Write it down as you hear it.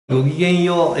ごきげん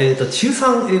よう、中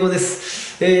3英語で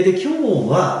す。で、今日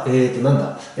は、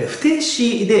不定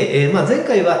詞で、前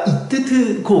回は it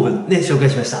to 構文ね、紹介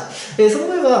しました。その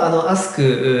前は、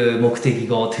ask 目的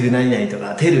語 to 何々と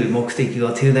か、tell 目的語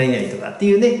to 何々とかって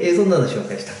いうね、そんなの紹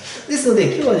介した。ですの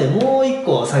で、今日はね、もう一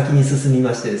個先に進み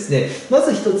ましてですね、ま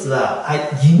ず一つは、はい、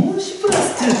疑問詞プラ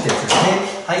ス to ってやつです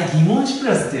ね。はい、疑問詞プ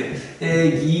ラス to。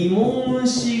疑問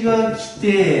詞が来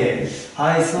て、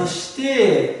はい、そし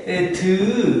て、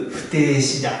to 不定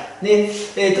詞だ。ね、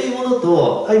というもの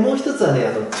と、はい、もう一つはね、to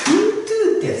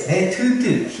ってやつね。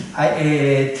to。はい、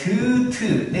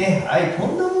to ね。はい、こ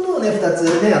んなものをね、二つ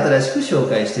ね、新しく紹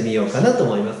介してみようかなと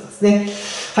思いますですね。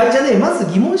はい、じゃあね、ま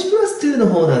ず疑問詞プラス to の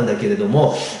方なんだけれど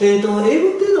も、英語ってい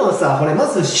うのはさ、これま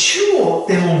ず主語っ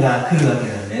てもんが来るわけ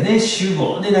なんだよね。主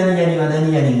語。で、何々は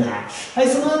何々が。はい、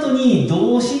その後に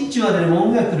動詞って言われるも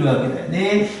んが来るわけだよ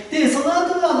ね。で、その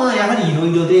後はやはりいろ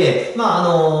いろで、い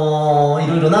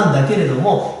ろいろなんだけれど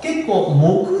も、結構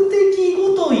目的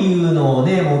語というのを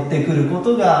ね、持ってくるこ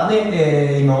とが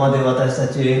ね、今まで私た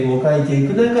ち英語を書いてい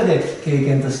く中で経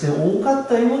験として多かっ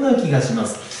たような気がしま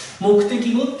す。目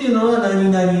的語っていうのは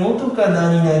何々をとか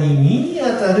何々に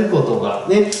当たる言葉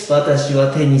ね。私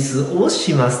はテニスを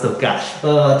しますとか、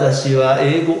私は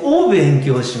英語を勉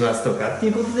強しますとかってい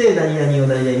うことで何々を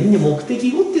何々に目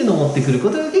的語っていうのを持ってくる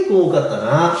ことが結構多かった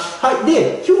な。はい。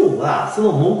で、今日はそ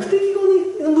の目的語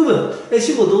の部分、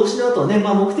主語動詞の後ね、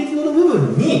目的語の部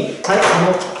分に、はい、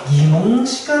疑問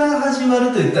詞から始ま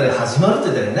ると言ったらね、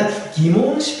疑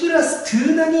問詞プラス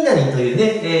to 何々という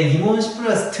ね、疑問詞プ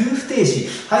ラス to 不定詞。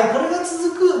はい、これが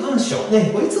続く文章、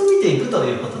ね、こいつを見ていくと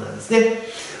いうことなんです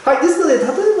ね。はい、ですので、例え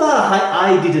ば、は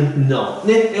い、I didn't know。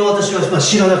ね、私は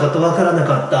知らなかった、わからな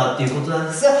かったっていうことなん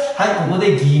ですが、はい、ここ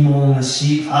で疑問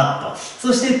詞、at。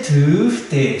そして、to 不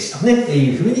定詞とね、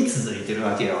いうふうに続いてる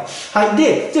わけよ。はい、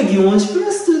で、じゃあ疑問詞プ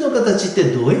ラス to の形って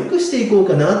どう訳していこう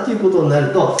かなっていうことにな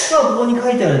ると、ここに書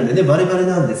いてあるんでね、バレバレ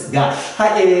なんですが、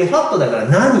はい、at だから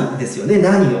何ですよね、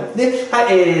何を。で、は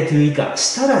い、to 以下、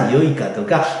したら良いかと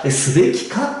か、すべき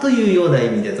かというような意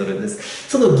味で取るんです。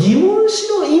その疑問詞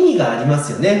の意味がありま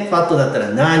すよね。ファットだったら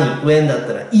何、when だっ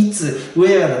たらいつ、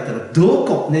where だったらど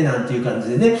こ、ね、なんていう感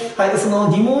じでね。はい、その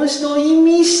疑問詞の意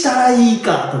味したらいい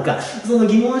かとか、その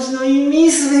疑問詞の意味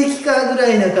すべきかぐら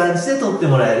いな感じで取って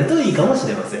もらえるといいかもし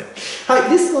れません。はい、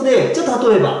ですので、じゃあ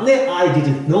例えばね、I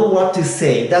didn't know what to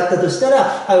say だったとした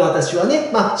ら、はい、私は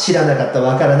ね、知らなかった、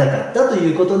わからなかったと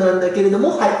いうことなんだけれど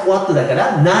も、はい、what だか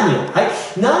ら何を、はい、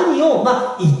何を、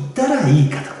言ったらいい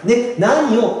かと、ね、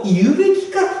何を言うべき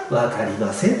かわかり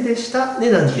ませんでした。ね、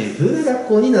なんていう風な学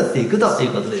校になっていくという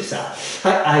ことでした。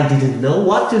はい、I didn't know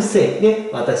what to say。ね、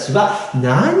私は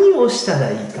何をしたら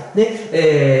いいか。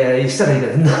ね、したらいいか。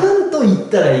何と言っ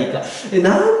たらいいか。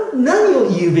何を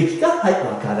言うべきか。はい、わ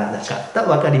からなかった。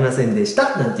わかりませんでし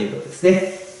た。なんていうことです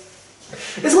ね。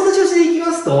そんな調子でいき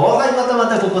ますと、はい、ま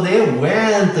たここで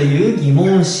when という疑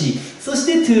問詞、そし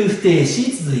て to 不定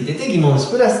詞続いてて疑問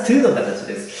詞プラス to の形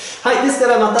です。はい。ですか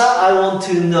らまた、I want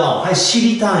to know。はい。知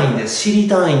りたいんです。はい。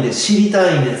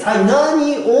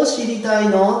何を知りたい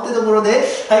のってところで、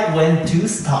はい。when to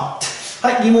start。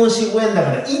はい。疑問詞 when だか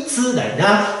ら、いつだいな。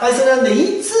はい。それなんで、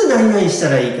いつ何々した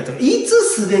らいいかとか、い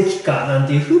つすべきかなん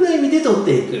ていう風な意味で取っ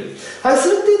ていく。はい。す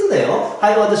るって言うとだよ。は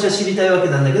い。私は知りたいわけ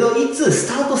なんだけど、いつス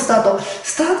タートだか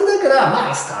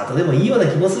ら、スタートでもいいような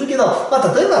気もするけど、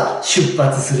例えば出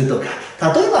発するとか、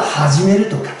例えば始める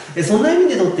とか、そんな意味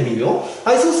で取ってみるよ。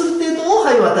はい。そうするって言うと、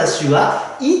はい。私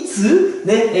はいつ、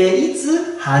ね、い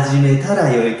つ始めた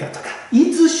らよいかとか、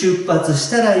いつ出発し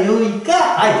たらよいか、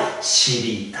はい。知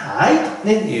りたいと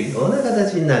ね、いうような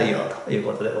形になるよという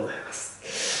ことでございます。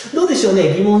どうでしょう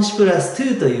ね。疑問詞プラス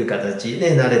to という形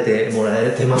ね、慣れてもら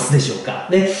えてますでしょうか。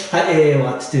ね。はい。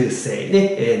what to say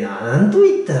ね。何と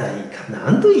言ったらいいか。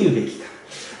何と言うべきか。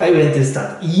はい。when to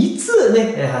start。いつ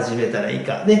ね、始めたらいい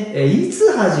か。ね。い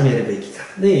つ始めるべきか。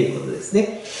ね、いうことです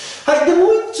ね。はい。で、も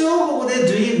う一丁、ここで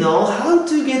do you know how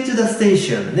to get to the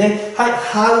station ね。はい。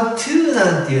how to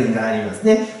なんていうのがあります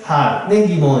ね。how ね。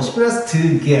疑問詞プラス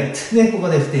to get ね。ここ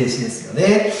で不定詞ですよ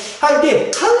ね。はい。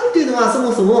で、how っていうのはそ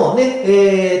もそも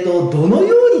ね、どの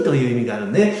ようにという意味がある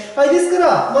んで、はい。ですか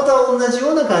ら、また同じ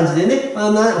ような感じでね、フ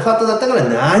ァットだったから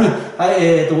何、は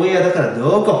い。where だから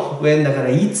どこ、when だから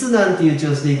いつなんていう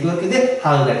調子でいくわけで、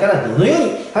how だからどのよう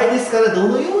に、はい。ですから、ど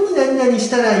のように何々し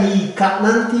たらいいか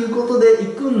なんていうことでい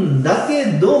くんだけ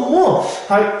ども、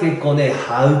はい。結構ね、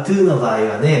how to の場合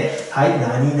はね、はい。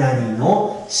何々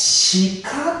の仕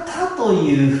方と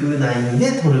いう風な意味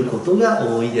で取ることが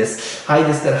多いです。はい。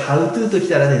ですから、how to とき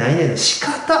たらね、何々の仕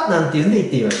方なんていうんで言っ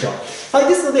てみましょう。はい、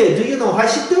ですので、do you know? はい、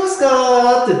知ってます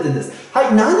かって言ってるんです。は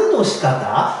い、何の仕方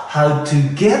 ?how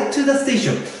to get to the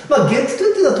station. get to って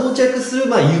いうのは到着する、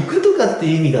行くとかって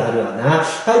いう意味があるわな。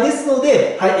はい、ですの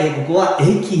で、はい、ここは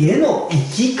駅への行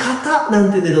き方な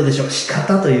んてね、どうでしょう。仕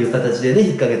方という形でね、引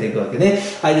っ掛けていくわけね。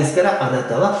はい、ですから、あな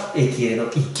たは駅への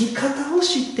行き方を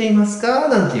知っていますか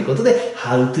なんていうことで、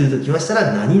how to ときました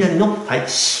ら、何々の、はい、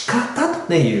仕方と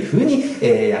ね、いうふうに、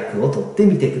訳を取って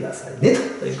みてくださいね、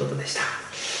ということでした。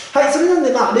はい、それなん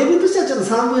で、例文としてはちょっと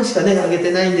3文しかね、挙げ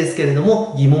てないんですけれど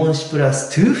も、疑問詞プラ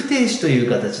ス to 不定詞という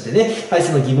形でね、はい、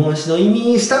その疑問詞の意味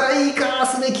にしたらいいか、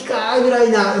すべきか、ぐら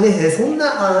いなね、そん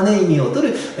な、意味を取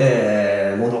る、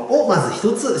ものをまず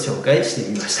一つ紹介して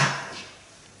みました。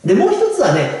で、もう一つ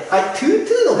はね、はい、to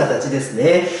to の形です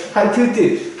ね。はい、to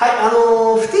to。は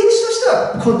い、不定詞として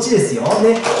はこっちですよ。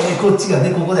ね、こっちがね、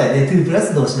ここだよね。to プラ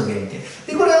ス動詞の原型。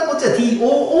で、これはこっちは too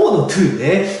の to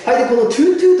ね。はい、で、この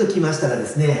to to ときましたらで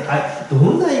すね、はい、ど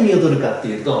んな意味を取るかって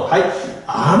いうと、はい、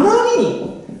あまり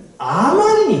に、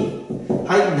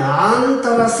はい、なん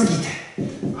たらすぎて、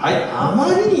はい、あま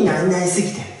りに何々すぎ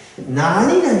て、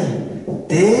何々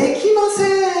できま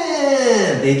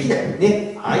せん。できない。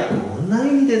ね。はい、こんな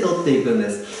意味で取っていくんで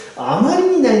す。あまり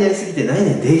に何々すぎて何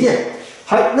々できない。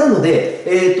はい。なの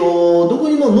で、どこ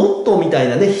にも not みたい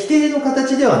なね、否定の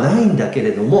形ではないんだけ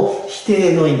れども、否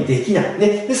定の意味できない。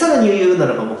ね。で、さらに言うな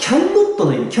らばもう can not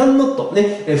の意味、can not。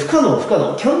ね。不可能、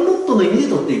can not の意味で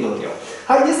取っていくわけよ。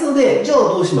はい。ですので、じゃあ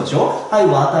どうしましょう。はい。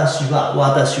私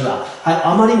は。はい。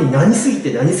あまりに何すぎ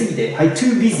て。はい。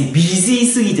too busy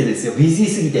すぎてですよ。busy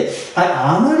すぎて。はい。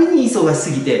あまりに忙し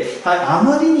すぎて。はい。あ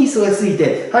まりに忙しすぎ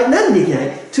て。はい。何できな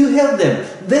い ?to help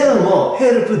them を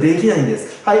help できないんで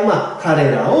す。はい。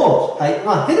彼らを、はい。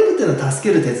help っていうのは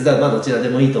助ける、手伝う。どちらで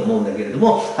もいいと思うんだけれど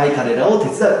も、はい。彼らを手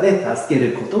伝う、ね。助け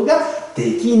ることが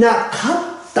できなか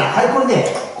った。はい、これね、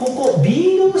ここ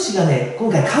B 動詞がね、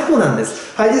今回過去なんで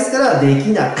す。はい、ですから、でき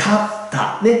なかっ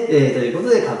た。ね、ということ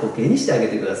で過去形にしてあげ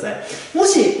てください。も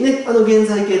し、ね、現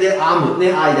在形で am、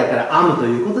ね、I だから am と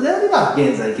いうことであれば、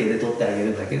現在形で取ってあげ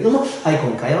るんだけれども、はい、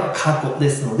今回は過去で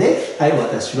すので、はい、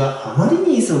私はあまり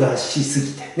に忙しす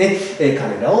ぎて、ね、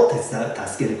彼らを手伝う、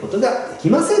助けることができ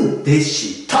ませんで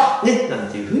した。ね、なん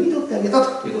ていうふうに取ってあげた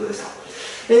ということでした。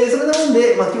それなの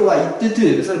で、今日は it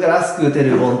to, それから ask,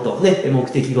 tell, want、ね、目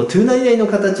的語 to 何々の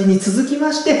形に続き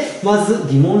まして、まず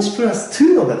疑問詞プラス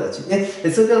to の形、ね、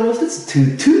それからもう一つ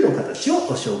to to の形を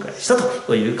ご紹介した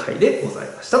という回でござい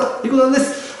ましたということなんで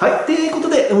す。はい。ということ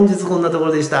で、本日こんなとこ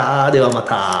ろでした。ではま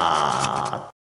た。